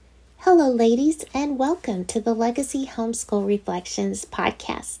Hello, ladies, and welcome to the Legacy Homeschool Reflections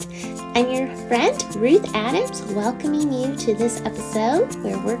podcast. I'm your friend, Ruth Adams, welcoming you to this episode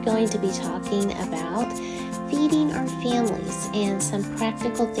where we're going to be talking about feeding our families and some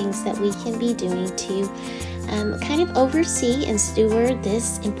practical things that we can be doing to kind of oversee and steward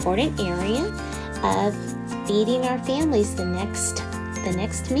this important area of feeding our families the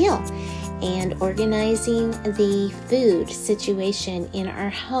next meal, and organizing the food situation in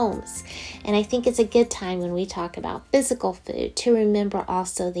our homes. And I think it's a good time when we talk about physical food to remember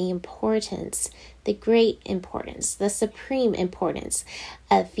also the importance, the great importance, the supreme importance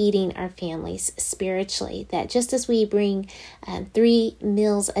of feeding our families spiritually. That just as we bring 3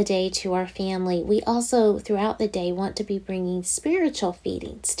 meals a day to our family, we also throughout the day want to be bringing spiritual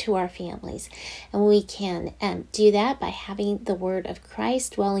feedings to our families. And we can do that by having the word of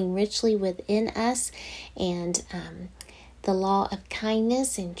Christ dwelling richly within us, and the law of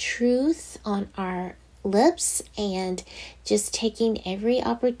kindness and truth on our lips, and just taking every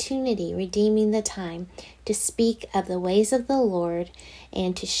opportunity, redeeming the time to speak of the ways of the Lord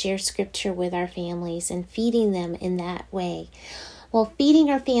and to share scripture with our families and feeding them in that way. Well, feeding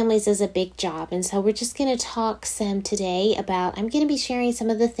our families is a big job, and so we're just going to talk some today about, I'm going to be sharing some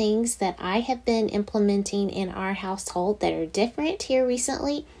of the things that I have been implementing in our household that are different here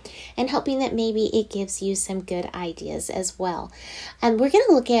recently, and hoping that maybe it gives you some good ideas as well. And we're going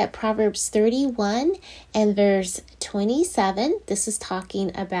to look at Proverbs 31 and verse 27. This is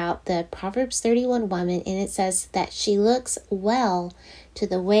talking about the Proverbs 31 woman, and it says that she looks well to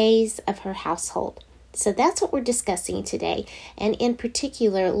the ways of her household. So that's what we're discussing today, and in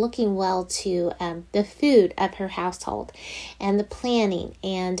particular, looking well to the food of her household and the planning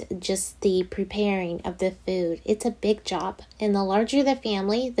and just the preparing of the food. It's a big job, and the larger the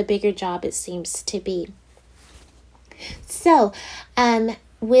family, the bigger job it seems to be. So,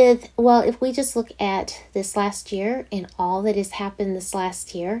 if we just look at this last year and all that has happened this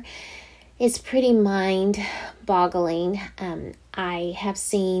last year, it's pretty mind-boggling. I have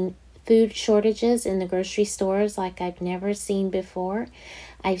seen food shortages in the grocery stores like I've never seen before.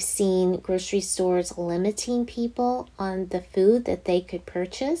 I've seen grocery stores limiting people on the food that they could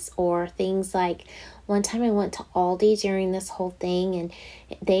purchase, or things like one time I went to Aldi during this whole thing, and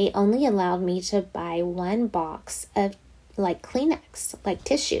they only allowed me to buy 1 box of like Kleenex, like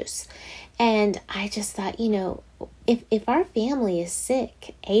tissues. And I just thought, if our family is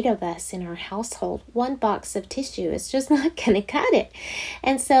sick, 8 of us in our household, 1 box of tissue is just not going to cut it.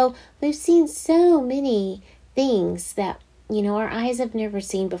 And so we've seen so many things that, our eyes have never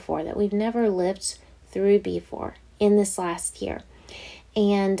seen before, that we've never lived through before in this last year.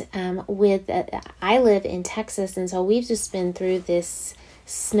 And I live in Texas, and so we've just been through this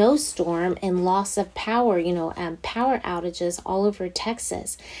snowstorm and loss of power, power outages all over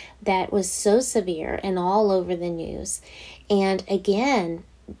Texas that was so severe and all over the news. And again,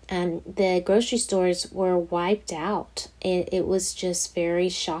 the grocery stores were wiped out. It was just very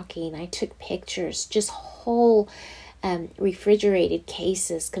shocking. I took pictures, just whole refrigerated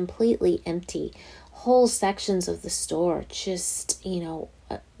cases completely empty, whole sections of the store just,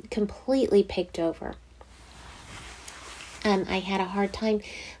 completely picked over. I had a hard time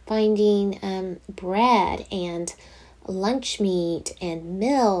finding bread and lunch meat and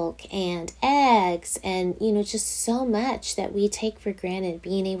milk and eggs and, just so much that we take for granted,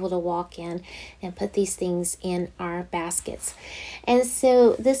 being able to walk in and put these things in our baskets. And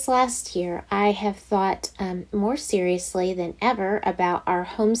so this last year, I have thought more seriously than ever about our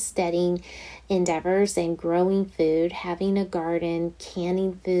homesteading endeavors and growing food, having a garden,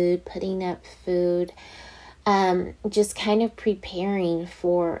 canning food, putting up food, just kind of preparing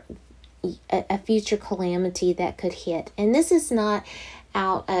for a future calamity that could hit. And this is not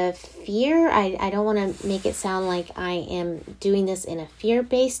out of fear. I don't want to make it sound like I am doing this in a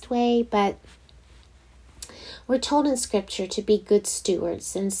fear-based way, but we're told in Scripture to be good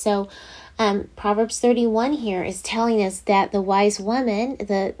stewards. And so Proverbs 31 here is telling us that the wise woman,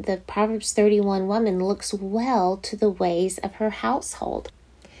 the Proverbs 31 woman, looks well to the ways of her household.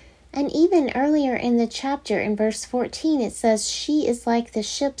 And even earlier in the chapter, in verse 14, it says, she is like the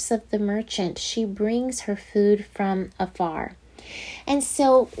ships of the merchant. She brings her food from afar. And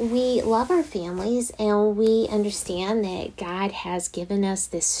so we love our families, and we understand that God has given us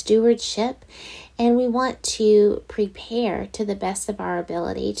this stewardship, and we want to prepare to the best of our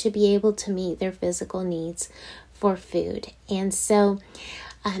ability to be able to meet their physical needs for food. And so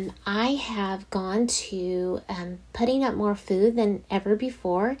I have gone to putting up more food than ever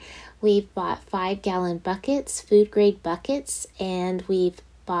before. We've bought 5-gallon buckets, food grade buckets, and we've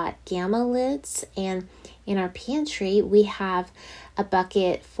bought gamma lids. And in our pantry, we have a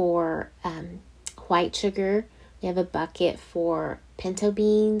bucket for white sugar. We have a bucket for pinto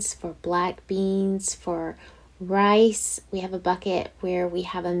beans, for black beans, for rice. We have a bucket where we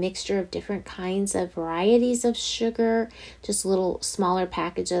have a mixture of different kinds of varieties of sugar, just little smaller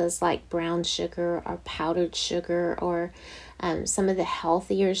packages like brown sugar or powdered sugar or some of the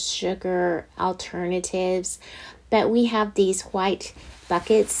healthier sugar alternatives. But we have these white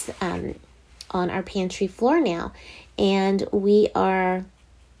buckets on our pantry floor now, and we are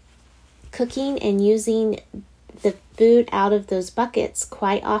cooking and using the food out of those buckets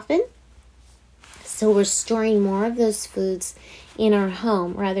quite often. So we're storing more of those foods in our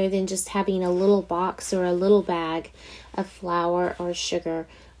home rather than just having a little box or a little bag of flour or sugar.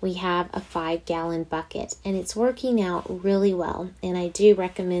 We have a 5-gallon bucket, and it's working out really well. And I do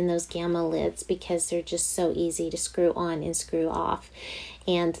recommend those Gamma lids because they're just so easy to screw on and screw off.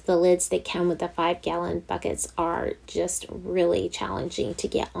 And the lids that come with the 5-gallon buckets are just really challenging to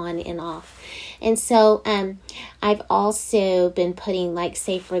get on and off. And so I've also been putting, like,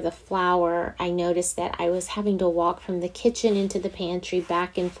 say for the flour, I noticed that I was having to walk from the kitchen into the pantry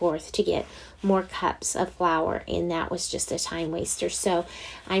back and forth to get more cups of flour, and that was just a time waster. So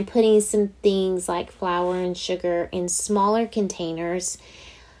I'm putting some things like flour and sugar in smaller containers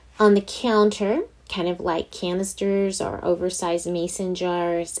on the counter, kind of like canisters or oversized mason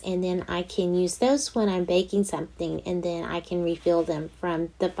jars, and then I can use those when I'm baking something, and then I can refill them from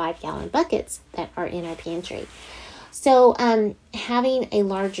the 5-gallon buckets that are in our pantry. So having a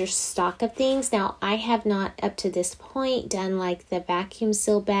larger stock of things. Now, I have not up to this point done like the vacuum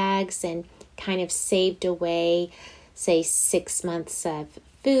seal bags and kind of saved away, say, 6 months of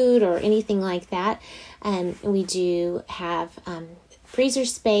food or anything like that. We do have freezer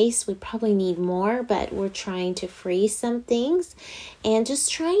space. We probably need more, but we're trying to freeze some things and just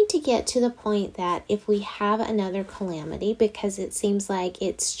trying to get to the point that if we have another calamity, because it seems like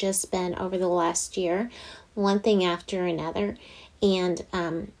it's just been over the last year, one thing after another. And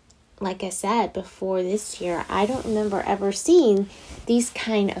like I said, before this year, I don't remember ever seeing these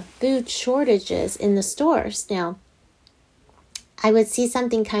kind of food shortages in the stores. Now, I would see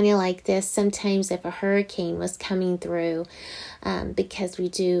something kind of like this sometimes if a hurricane was coming through, because we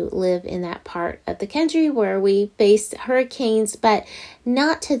do live in that part of the country where we face hurricanes, but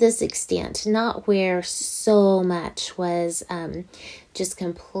not to this extent, not where so much was just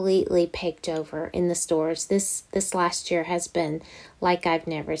completely picked over in the stores. This last year has been like I've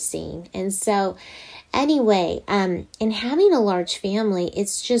never seen. And so anyway, in having a large family,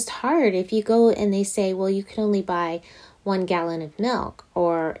 it's just hard if you go and they say, well, you can only buy 1 gallon of milk,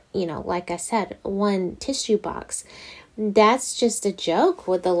 or, like I said, 1 tissue box. That's just a joke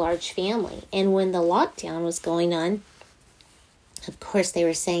with a large family. And when the lockdown was going on, of course, they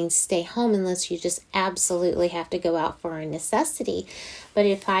were saying stay home unless you just absolutely have to go out for a necessity. But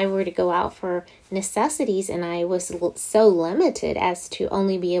if I were to go out for necessities and I was so limited as to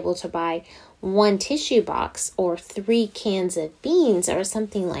only be able to buy 1 tissue box or 3 cans of beans or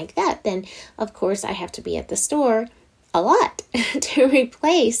something like that, then of course I have to be at the store a lot to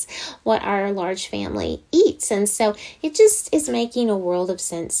replace what our large family eats. And so it just is making a world of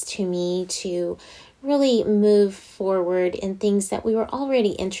sense to me to really move forward in things that we were already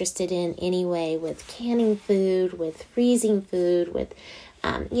interested in anyway, with canning food, with freezing food, with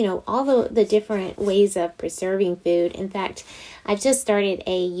all the different ways of preserving food. In fact, I've just started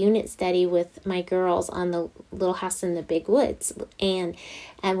a unit study with my girls on the Little House in the Big Woods, and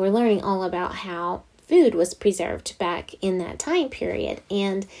we're learning all about how food was preserved back in that time period.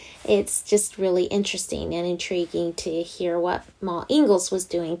 And it's just really interesting and intriguing to hear what Ma Ingalls was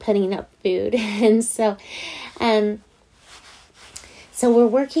doing, putting up food. And so we're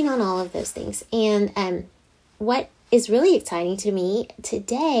working on all of those things. And what is really exciting to me,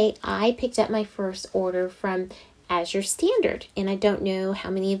 today I picked up my first order from Azure Standard. And I don't know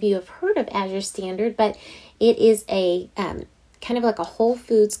how many of you have heard of Azure Standard, but it is a kind of like a Whole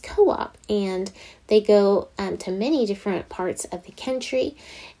Foods co-op, and they go to many different parts of the country,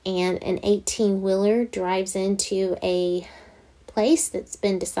 and an 18-wheeler drives into a place that's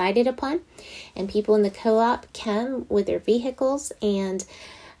been decided upon, and people in the co-op come with their vehicles and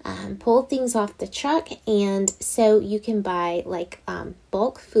pull things off the truck. And so you can buy like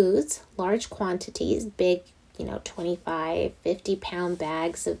bulk foods, large quantities, big 25, 50-pound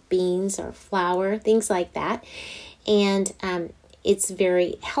bags of beans or flour, things like that. And it's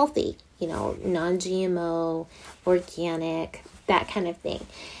very healthy, non-GMO, organic, that kind of thing.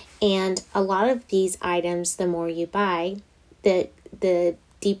 And a lot of these items, the more you buy, the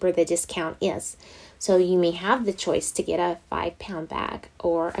deeper the discount is. So you may have the choice to get a 5-pound bag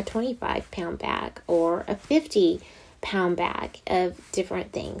or a 25-pound bag or a 50-pound bag of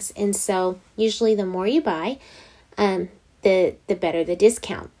different things. And so usually the more you buy, the better the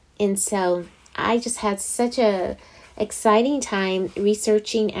discount. And so I just had such a exciting time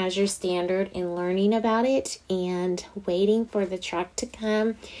researching Azure Standard and learning about it and waiting for the truck to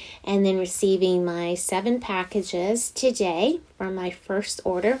come and then receiving my 7 packages today from my first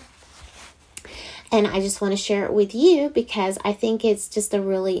order. And I just want to share it with you because I think it's just a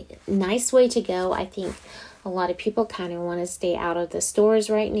really nice way to go. I think a lot of people kind of want to stay out of the stores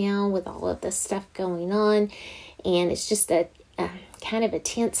right now with all of this stuff going on. And it's just a kind of a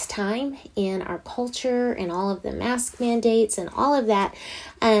tense time in our culture and all of the mask mandates and all of that.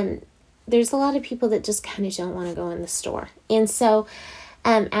 There's a lot of people that just kind of don't want to go in the store. And so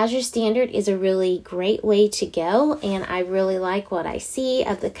Azure Standard is a really great way to go. And I really like what I see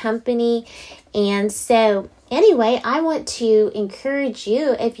of the company. And so anyway, I want to encourage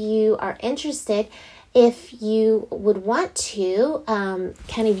you, if you are interested, if you would want to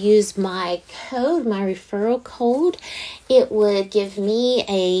kind of use my code, my referral code, it would give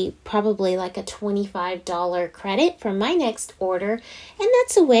me probably like a $25 credit for my next order. And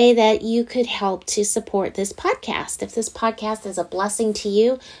that's a way that you could help to support this podcast. If this podcast is a blessing to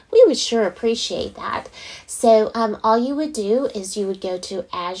you, we would sure appreciate that. So all you would do is you would go to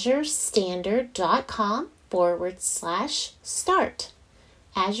azurestandard.com/start.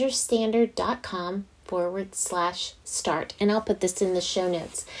 azurestandard.com/start. And I'll put this in the show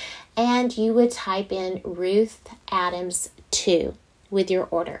notes. And you would type in Ruth Adams 2 with your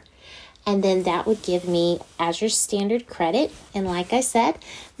order. And then that would give me Azure Standard credit. And like I said,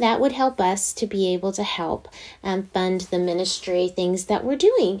 that would help us to be able to help fund the ministry things that we're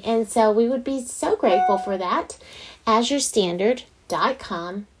doing. And so we would be so grateful for that.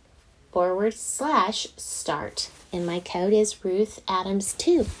 azurestandard.com/start. And my code is Ruth Adams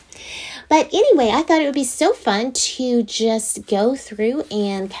 2. But anyway, I thought it would be so fun to just go through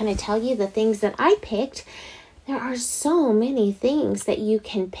and kind of tell you the things that I picked. There are so many things that you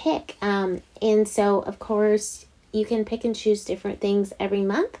can pick. And so, of course, you can pick and choose different things every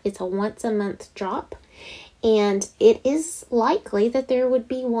month. It's a once-a-month drop. And it is likely that there would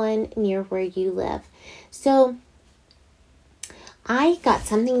be one near where you live. So I got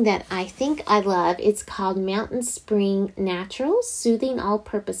something that I think I love. It's called Mountain Spring Naturals Soothing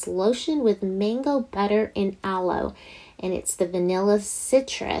All-Purpose Lotion with Mango Butter and Aloe. And it's the vanilla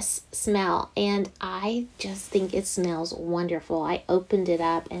citrus smell. And I just think it smells wonderful. I opened it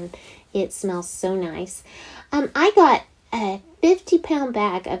up and it smells so nice. I got a 50-pound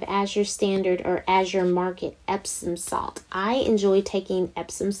bag of Azure Standard or Azure Market Epsom salt. I enjoy taking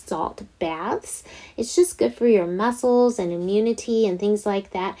Epsom salt baths. It's just good for your muscles and immunity and things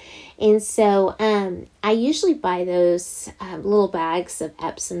like that. And so I usually buy those little bags of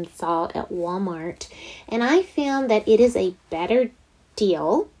Epsom salt at Walmart. And I found that it is a better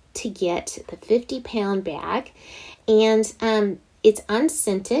deal to get the 50-pound bag. And it's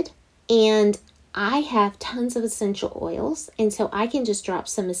unscented. And I have tons of essential oils, and so I can just drop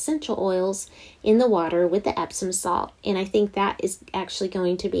some essential oils in the water with the Epsom salt, and I think that is actually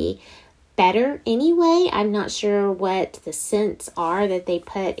going to be better anyway. I'm not sure what the scents are that they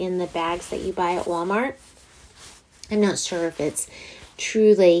put in the bags that you buy at Walmart. I'm not sure if it's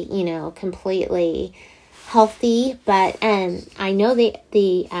truly, completely healthy, but I know the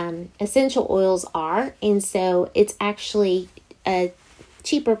essential oils are, and so it's actually a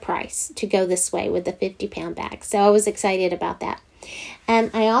cheaper price to go this way with the 50-pound bag. So I was excited about that.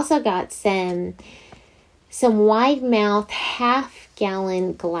 I also got some wide mouth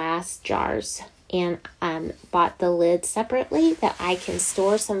half-gallon glass jars and bought the lid separately that I can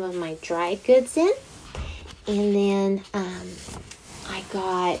store some of my dried goods in. And then I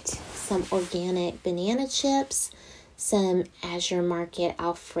got some organic banana chips, some Azure Market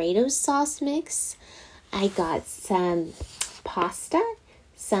Alfredo sauce mix. I got some pasta,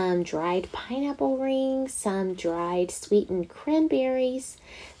 some dried pineapple rings, some dried sweetened cranberries,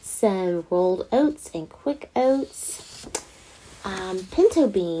 some rolled oats and quick oats, pinto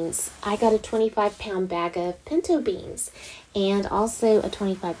beans. I got a 25-pound bag of pinto beans and also a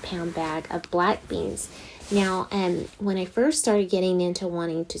 25-pound bag of black beans. Now, when I first started getting into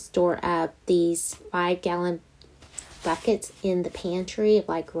wanting to store up these 5-gallon buckets in the pantry of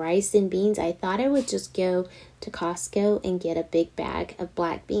like rice and beans, I thought I would just go to Costco and get a big bag of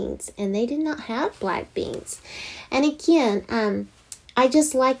black beans, and they did not have black beans. And again, I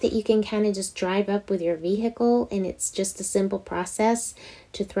just like that you can kind of just drive up with your vehicle, and it's just a simple process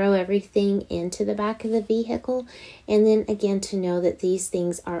to throw everything into the back of the vehicle. And then again, to know that these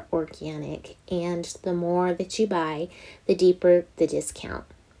things are organic, and the more that you buy, the deeper the discount.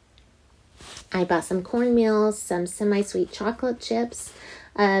 I bought some cornmeal, some semi-sweet chocolate chips,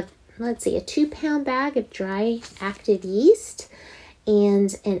 a 2-pound bag of dry active yeast,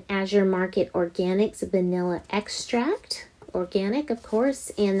 and an Azure Market Organics vanilla extract, organic of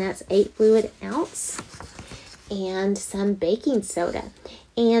course, and that's 8 fluid ounce, and some baking soda.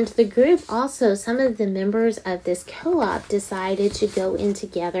 And the group also, some of the members of this co-op decided to go in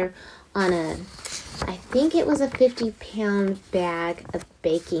together on I think it was a 50-pound bag of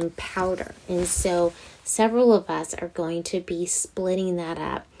baking powder. And so several of us are going to be splitting that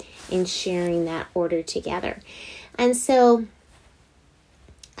up and sharing that order together. And so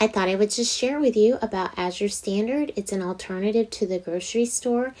I thought I would just share with you about Azure Standard. It's an alternative to the grocery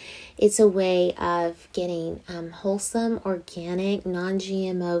store. It's a way of getting wholesome, organic,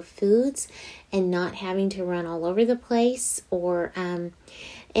 non-GMO foods and not having to run all over the place, or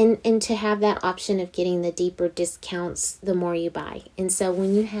and to have that option of getting the deeper discounts the more you buy. And so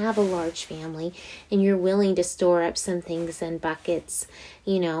when you have a large family and you're willing to store up some things in buckets,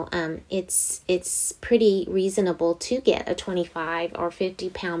 it's pretty reasonable to get a 25 or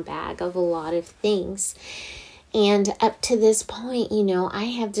 50-pound bag of a lot of things. And up to this point, I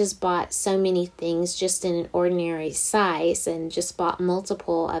have just bought so many things just in an ordinary size, and just bought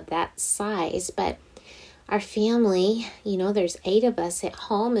multiple of that size. But our family, there's 8 of us at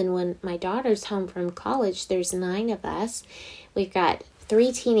home, and when my daughter's home from college, there's 9 of us. We've got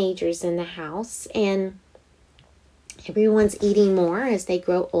 3 teenagers in the house, and everyone's eating more as they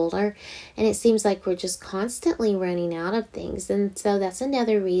grow older, and it seems like we're just constantly running out of things. And so that's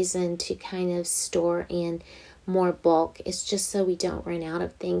another reason to kind of store in more bulk. It's just so we don't run out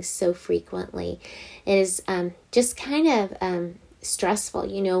of things so frequently. It is just kind of stressful,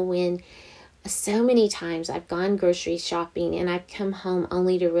 when so many times I've gone grocery shopping and I've come home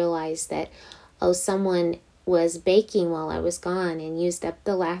only to realize that, someone was baking while I was gone and used up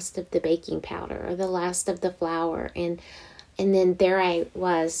the last of the baking powder or the last of the flour. And then there I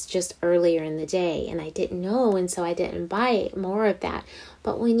was just earlier in the day, and I didn't know, and so I didn't buy more of that.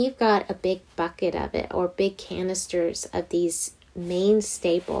 But when you've got a big bucket of it or big canisters of these main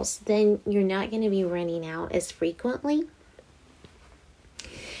staples, then you're not going to be running out as frequently.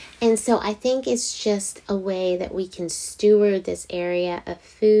 And so I think it's just a way that we can steward this area of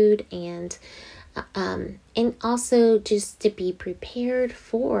food, and also just to be prepared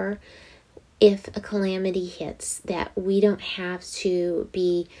for if a calamity hits, that we don't have to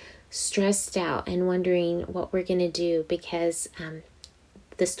be stressed out and wondering what we're going to do because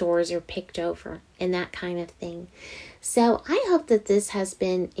the stores are picked over and that kind of thing. So I hope that this has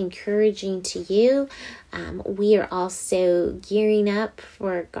been encouraging to you. We are also gearing up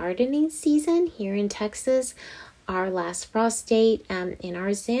for gardening season here in Texas. Our last frost date in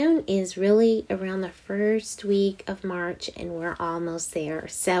our zone is really around the first week of March, and we're almost there.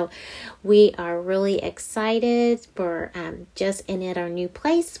 So we are really excited for just in at our new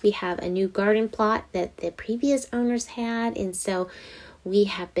place. We have a new garden plot that the previous owners had, and so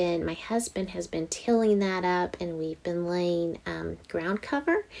my husband has been tilling that up, and we've been laying ground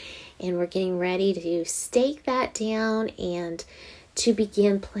cover, and we're getting ready to stake that down and to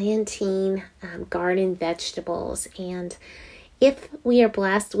begin planting garden vegetables. And if we are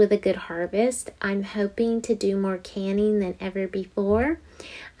blessed with a good harvest, I'm hoping to do more canning than ever before.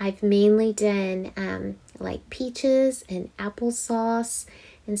 I've mainly done like peaches and applesauce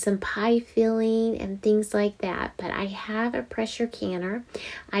and some pie filling and things like that. But I have a pressure canner.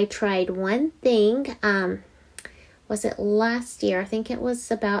 I tried one thing, was it last year? I think it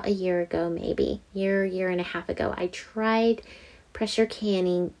was about a year ago, maybe. Year and a half ago. I tried pressure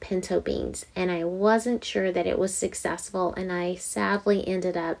canning pinto beans, and I wasn't sure that it was successful, and I sadly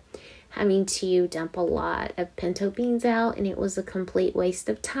ended up having to dump a lot of pinto beans out, and it was a complete waste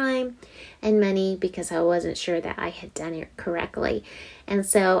of time and money because I wasn't sure that I had done it correctly. And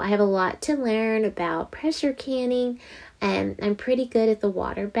so I have a lot to learn about pressure canning, and I'm pretty good at the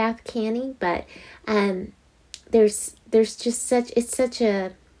water bath canning, but there's just such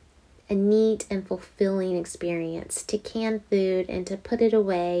a neat and fulfilling experience to can food and to put it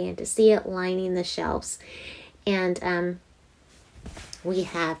away and to see it lining the shelves. And we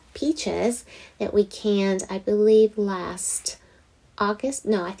have peaches that we canned, I believe last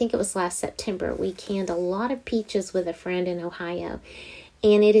September. We canned a lot of peaches with a friend in Ohio.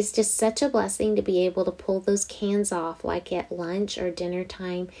 And it is just such a blessing to be able to pull those cans off like at lunch or dinner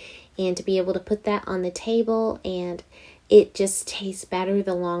time, and to be able to put that on the table. And it just tastes better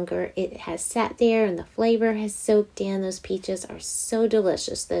the longer it has sat there and the flavor has soaked in. Those peaches are so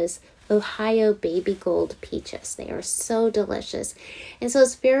delicious. Those Ohio Baby Gold peaches. They are so delicious. And so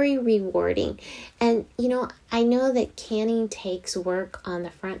it's very rewarding. And, I know that canning takes work on the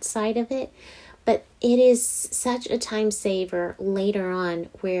front side of it, but it is such a time saver later on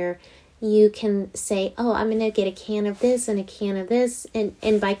where you can say, oh, I'm going to get a can of this and a can of this.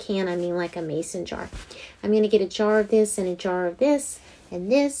 And by can, I mean like a mason jar. I'm going to get a jar of this and a jar of this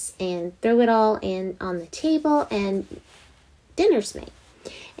and throw it all in on the table, and dinner's made.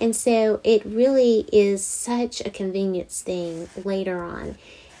 And so it really is such a convenience thing later on.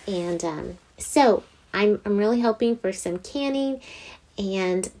 And so I'm really hoping for some canning.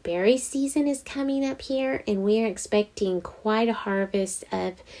 And berry season is coming up here, and we are expecting quite a harvest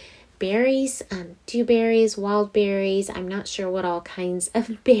of berries, dewberries, wild berries. I'm not sure what all kinds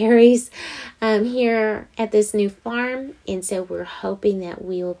of berries here at this new farm. And so we're hoping that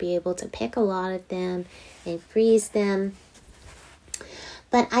we will be able to pick a lot of them and freeze them.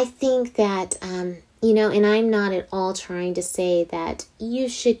 But I think that, and I'm not at all trying to say that you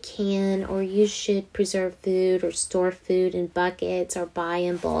should can or you should preserve food or store food in buckets or buy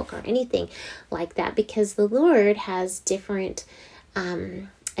in bulk or anything like that, because the Lord has different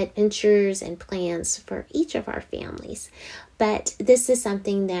adventures and plans for each of our families. But this is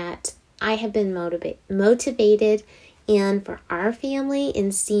something that I have been motivated in for our family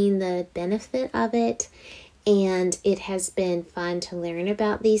in seeing the benefit of it. And it has been fun to learn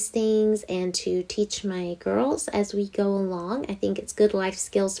about these things and to teach my girls as we go along. I think it's good life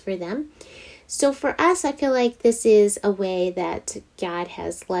skills for them. So for us, I feel like this is a way that God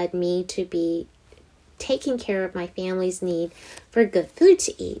has led me to be taking care of my family's need for good food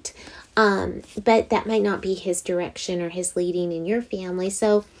to eat. But that might not be His direction or His leading in your family.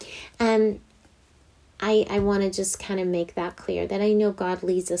 So I want to just kind of make that clear, that I know God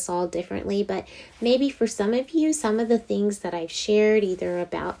leads us all differently, but maybe for some of you, some of the things that I've shared, either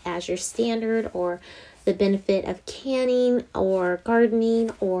about Azure Standard or the benefit of canning or gardening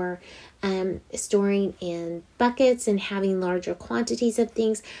or storing in buckets and having larger quantities of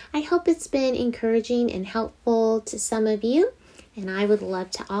things, I hope it's been encouraging and helpful to some of you. And I would love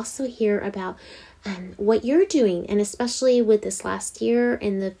to also hear about what you're doing, and especially with this last year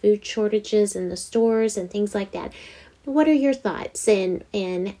and the food shortages in the stores and things like that. What are your thoughts, and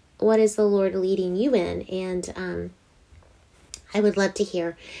what is the Lord leading you in? And I would love to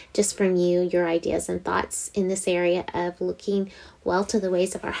hear just from you your ideas and thoughts in this area of looking well to the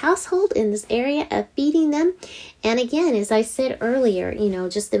ways of our household, in this area of feeding them. And again, as I said earlier,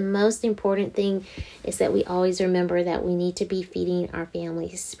 just the most important thing is that we always remember that we need to be feeding our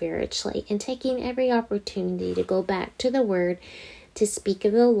families spiritually and taking every opportunity to go back to the Word to speak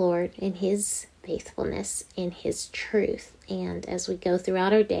of the Lord and His faithfulness and His truth. And as we go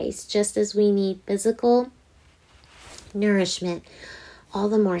throughout our days, just as we need physical nourishment, all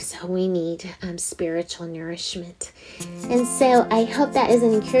the more so we need spiritual nourishment. And so I hope that is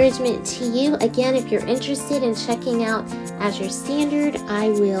an encouragement to you. Again, if you're interested in checking out Azure Standard, I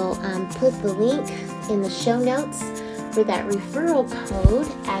will put the link in the show notes for that referral code,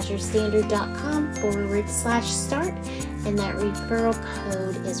 azurestandard.com/start. And that referral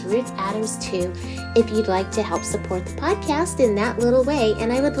code is Ruth Adams 2 if you'd like to help support the podcast in that little way.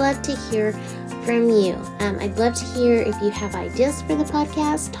 And I would love to hear from you. I'd love to hear if you have ideas for the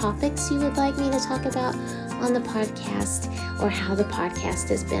podcast, topics you would like me to talk about on the podcast, or how the podcast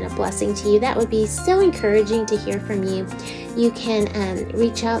has been a blessing to you. That would be so encouraging to hear from you. You can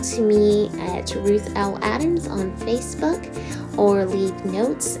reach out to me at Ruth L. Adams on Facebook, or leave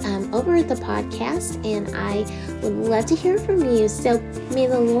notes over at the podcast, and I would love to hear from you. So may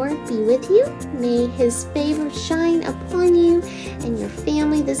the Lord be with you. May His favor shine upon you and your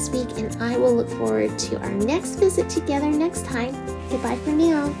family this week, and I will look forward to our next visit together next time. Goodbye for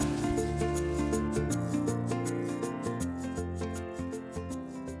now.